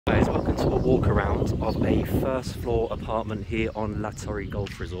Guys, welcome to a walk around of a first floor apartment here on La Torre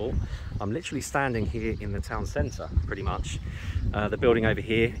Golf Resort. I'm literally standing here in the town centre pretty much. The building over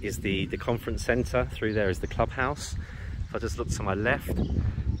here is the conference centre, through there is the clubhouse. If I just look to my left,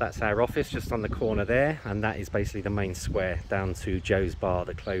 that's our office just on the corner there, and that is basically the main square down to Joe's Bar,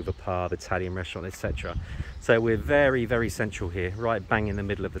 the Clover Pub, Italian restaurant, etc. So we're very central here, right bang in the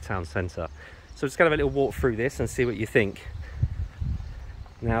middle of the town centre. So just going to have a little walk through this and see what you think.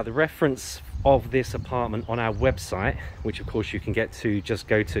 Now, the reference of this apartment on our website, which of course you can get to, just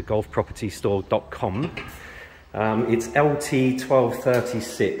go to golfpropertystore.com. It's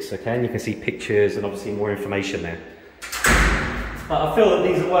LT1236, okay, and you can see pictures and obviously more information there. But I feel that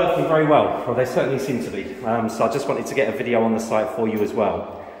these are working very well, or they certainly seem to be. So I just wanted to get a video on the site for you as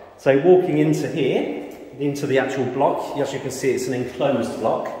well. So walking into here, into the actual block, as you can see, it's an enclosed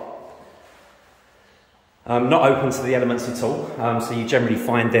block. Not open to the elements at all, so you generally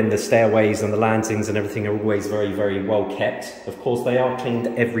find then the stairways and the landings and everything are always very well kept. Of course, they are cleaned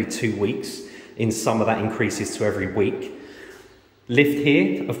every 2 weeks. In summer, that increases to every week. Lift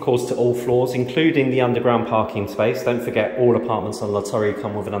here, of course, to all floors, including the underground parking space. Don't forget, all apartments on La Torre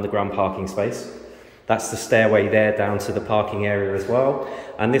come with an underground parking space. That's the stairway there down to the parking area as well.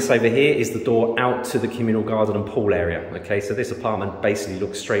 And this over here is the door out to the communal garden and pool area. Okay, so this apartment basically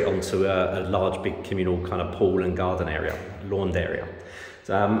looks straight onto a large, big communal kind of pool and garden area, lawned area.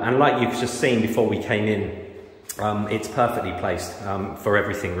 And like you've just seen before we came in, it's perfectly placed for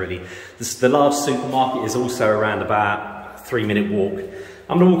everything really. The large supermarket is also around about a 3-minute walk.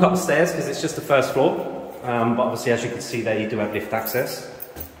 I'm gonna walk up the stairs because it's just the first floor. But obviously, as you can see there, you do have lift access.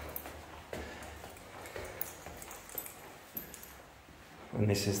 And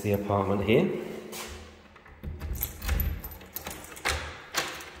this is the apartment here.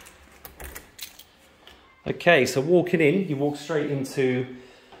 Okay, so walking in, you walk straight into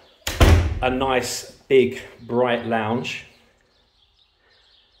a nice, big, bright lounge.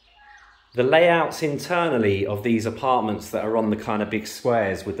 The layouts internally of these apartments that are on the kind of big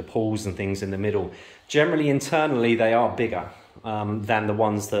squares with the pools and things in the middle, generally internally they are bigger than the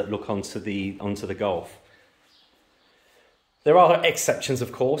ones that look onto the golf. There are exceptions,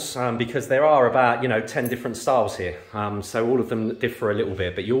 of course, because there are about, 10 different styles here. So all of them differ a little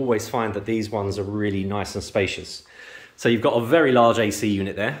bit, but you always find that these ones are really nice and spacious. So you've got a very large AC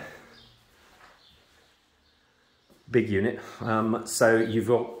unit there. Big unit. So you've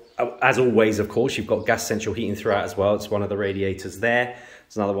got, as always, of course, you've got gas central heating throughout as well. It's one of the radiators there.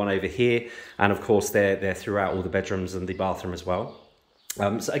 There's another one over here. And of course, they're throughout all the bedrooms and the bathroom as well.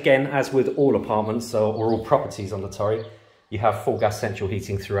 So again, as with all apartments or all properties on the Torre, you have full gas central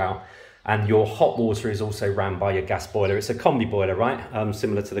heating throughout, and your hot water is also ran by your gas boiler. It's a combi boiler, right?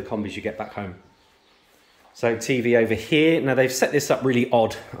 Similar to the combis you get back home. So TV over here. Now they've set this up really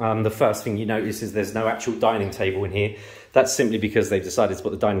odd. The first thing you notice is there's no actual dining table in here. That's simply because they've decided to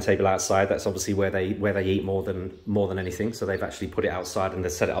put the dining table outside. That's obviously where they eat more than anything. So they've actually put it outside and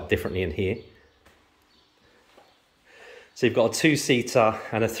they've set it up differently in here. So you've got a 2-seater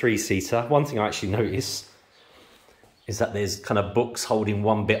and a 3-seater. One thing I actually noticed is that there's kind of books holding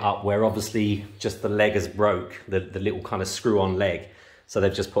one bit up where obviously just the leg has broke, the little kind of screw-on leg. So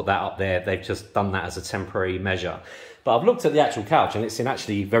they've just put that up there. They've just done that as a temporary measure. But I've looked at the actual couch and it's in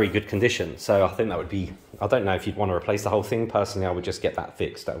actually very good condition. So I think that would be, I don't know if you'd want to replace the whole thing. Personally, I would just get that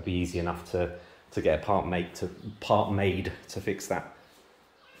fixed. That would be easy enough to get a part made to fix that.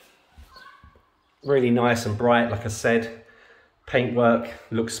 Really nice and bright, like I said. Paintwork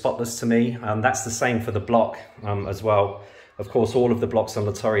looks spotless to me. That's the same for the block as well. Of course, all of the blocks on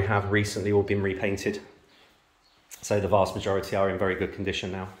La Torre have recently all been repainted. So the vast majority are in very good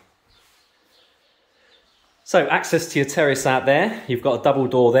condition now. So access to your terrace out there. You've got a double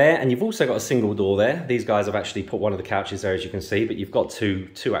door there and you've also got a single door there. These guys have actually put one of the couches there, as you can see, but you've got two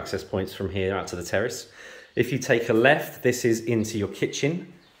access points from here out to the terrace. If you take a left, this is into your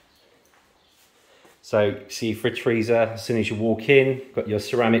kitchen. So see your fridge freezer, as soon as you walk in, got your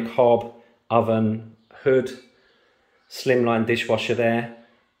ceramic hob, oven, hood, slimline dishwasher there,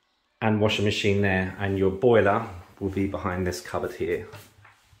 and washing machine there, and your boiler will be behind this cupboard here.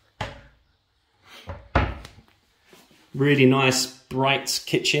 Really nice, bright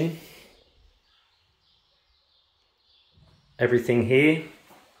kitchen. Everything here,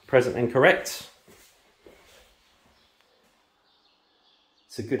 present and correct.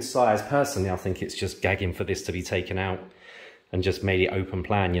 It's a good size. Personally, I think it's just gagging for this to be taken out and just made it open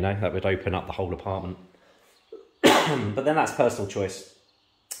plan, that would open up the whole apartment. But then that's personal choice.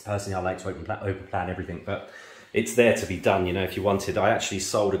 Personally, I like to open plan everything, but it's there to be done, if you wanted. I actually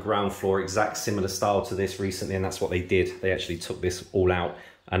sold a ground floor exact similar style to this recently, and that's what they did. They actually took this all out,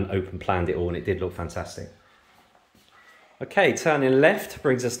 and open planned it all, and it did look fantastic. Okay, turning left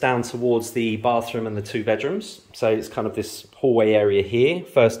brings us down towards the bathroom and the 2 bedrooms. So it's kind of this hallway area here.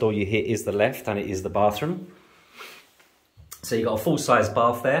 First door you hit is the left, and it is the bathroom. So you've got a full-size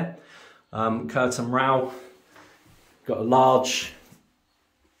bath there. Curtain rail. Got a large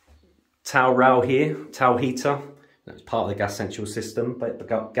towel rail here, towel heater. That's part of the gas central system, but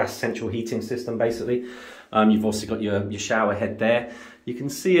the gas central heating system basically. You've also got your shower head there. You can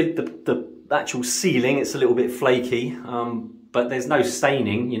see the actual ceiling, it's a little bit flaky, but there's no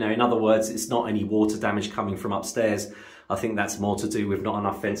staining, you know, in other words, it's not any water damage coming from upstairs. I think that's more to do with not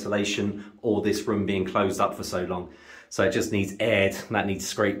enough ventilation or this room being closed up for so long. So it just needs aired, and that needs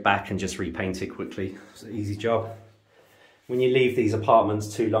scraped back and just repainted quickly. It's an easy job. When you leave these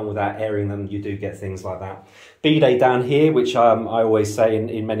apartments too long without airing them, you do get things like that. Bidet down here, which I always say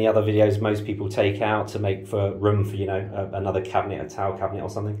in many other videos, most people take out to make for room for, you know, another cabinet, a towel cabinet or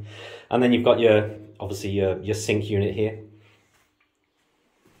something. And then you've got obviously your sink unit here.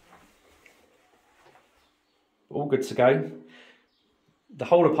 All good to go. The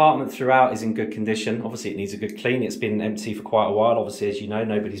whole apartment throughout is in good condition. Obviously it needs a good clean. It's been empty for quite a while. Obviously, as you know,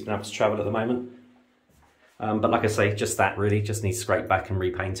 nobody's been able to travel at the moment. But like I say, just that really, just needs scraped back and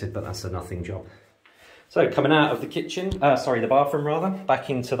repainted, but that's a nothing job. So coming out of the kitchen, the bathroom rather,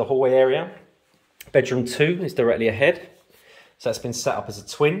 back into the hallway area. Bedroom 2 is directly ahead. So that's been set up as a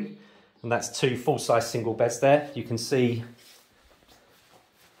twin, and that's 2 full-size single beds there. You can see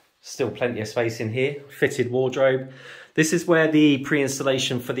still plenty of space in here, fitted wardrobe. This is where the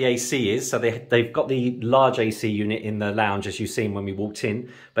pre-installation for the AC is. So they've got the large AC unit in the lounge, as you've seen when we walked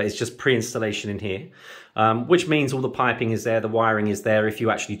in, but it's just pre-installation in here, which means all the piping is there, the wiring is there. If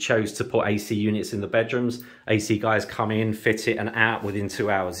you actually chose to put AC units in the bedrooms, AC guys come in, fit it and out within 2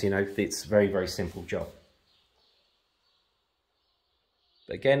 hours. You know, it's a very, very simple job.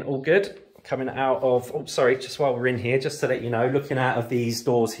 But again, all good. Coming out of, oh, sorry, just while we're in here, just to let you know, looking out of these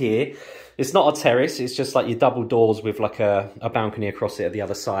doors here, it's not a terrace, it's just like your double doors with like a balcony across it at the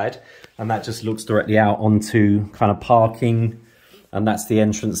other side. And that just looks directly out onto kind of parking. And that's the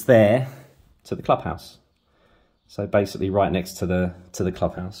entrance there to the clubhouse. So basically right next to the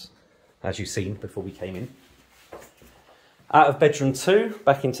clubhouse, as you've seen before we came in. Out of bedroom 2,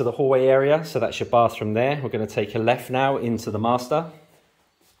 back into the hallway area. So that's your bathroom there. We're going to take a left now into the master.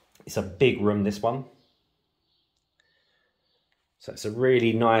 It's a big room, this one. So it's a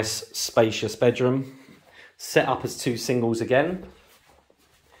really nice, spacious bedroom. Set up as 2 singles again.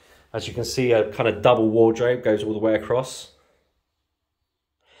 As you can see, a kind of double wardrobe goes all the way across.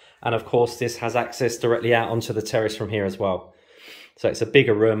 And of course, this has access directly out onto the terrace from here as well. So it's a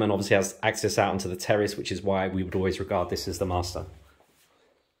bigger room and obviously has access out onto the terrace, which is why we would always regard this as the master.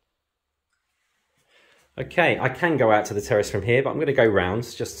 Okay, I can go out to the terrace from here, but I'm going to go round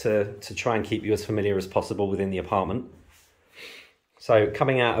just to try and keep you as familiar as possible within the apartment. So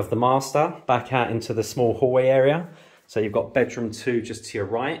coming out of the master, back out into the small hallway area. So you've got bedroom 2 just to your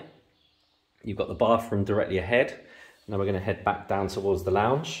right. You've got the bathroom directly ahead. Now we're going to head back down towards the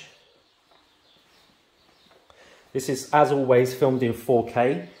lounge. This is, as always, filmed in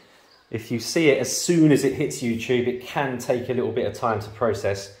 4K. If you see it as soon as it hits YouTube, it can take a little bit of time to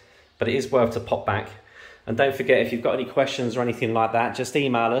process, but it is worth to pop back. And don't forget, if you've got any questions or anything like that, just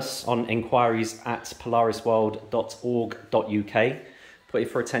email us on enquiries@polarisworld.org.uk. Put it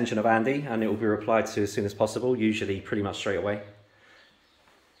for attention of Andy and it will be replied to as soon as possible, usually pretty much straight away.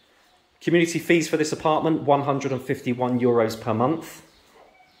 Community fees for this apartment, €151 per month.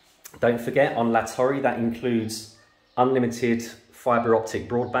 Don't forget, on La Torre, that includes unlimited fibre optic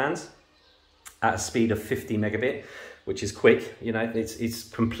broadband at a speed of 50 megabit. Which is quick, you know, it's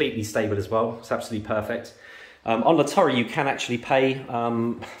completely stable as well. It's absolutely perfect. On La Torre, you can actually pay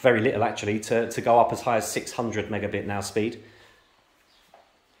very little actually to go up as high as 600 megabit now speed.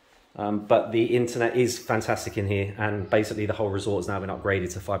 But the internet is fantastic in here, and basically the whole resort has now been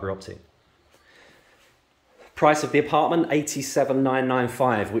upgraded to fibre optic. Price of the apartment,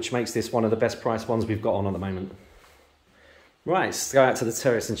 $87,995, which makes this one of the best priced ones we've got on at the moment. Right, let's go out to the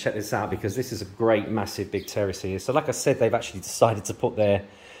terrace and check this out, because this is a great, massive, big terrace here. So like I said, they've actually decided to put the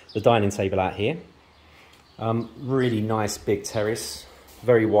dining table out here. Really nice, big terrace,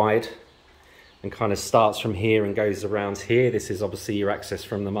 very wide, and kind of starts from here and goes around here. This is obviously your access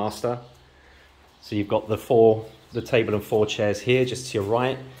from the master. So you've got the table and 4 chairs here, just to your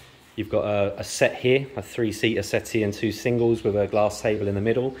right. You've got a set here, a 3-seater settee and 2 singles with a glass table in the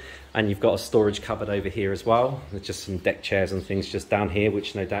middle. And you've got a storage cupboard over here as well. There's just some deck chairs and things just down here,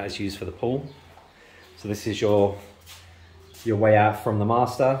 which no doubt is used for the pool. So this is your way out from the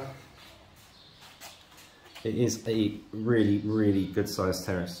master. It is a really, really good sized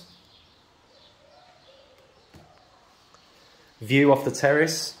terrace. View off the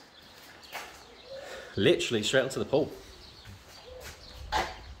terrace, literally straight onto the pool.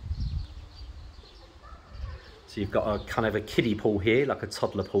 So you've got a kind of a kiddie pool here, like a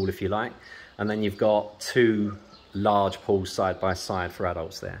toddler pool if you like, and then you've got two large pools side by side for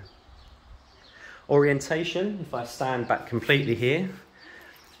adults there. Orientation, if I stand back completely here,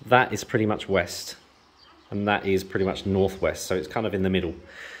 that is pretty much west, and that is pretty much northwest, so it's kind of in the middle.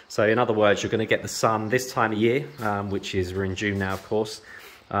 So in other words, you're going to get the sun this time of year, which is, we're in June now, of course.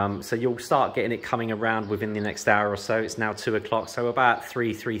 So you'll start getting it coming around within the next hour or so. It's now 2 o'clock, so about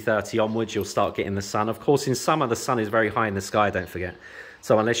 3:30 onwards, you'll start getting the sun. Of course, in summer, the sun is very high in the sky, don't forget.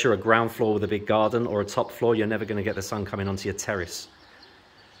 So unless you're a ground floor with a big garden or a top floor, you're never going to get the sun coming onto your terrace.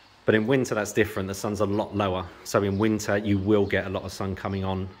 But in winter, that's different. The sun's a lot lower. So in winter, you will get a lot of sun coming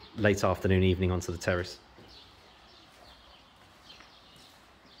on late afternoon, evening onto the terrace.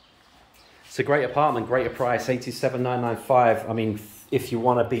 It's a great apartment, greater price, 87,995. I mean, if you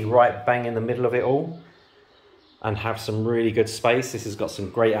want to be right bang in the middle of it all and have some really good space, this has got some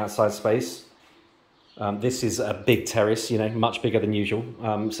great outside space. This is a big terrace, you know, much bigger than usual.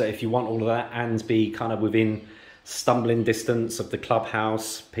 So if you want all of that and be kind of within stumbling distance of the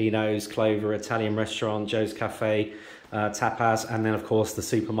clubhouse, Pino's, Clover, Italian restaurant, Joe's Cafe, tapas, and then of course the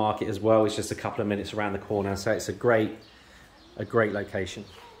supermarket as well is just a couple of minutes around the corner. So it's a great location.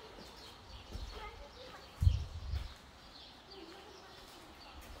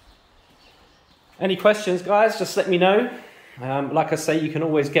 Any questions, guys, just let me know. Like I say, you can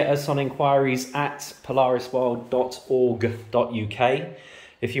always get us on inquiries at polarisworld.org.uk.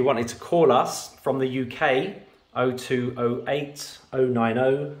 If you wanted to call us from the UK, 0208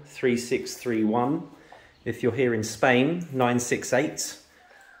 090 3631. If you're here in Spain, 968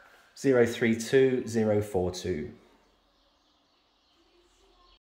 032 042.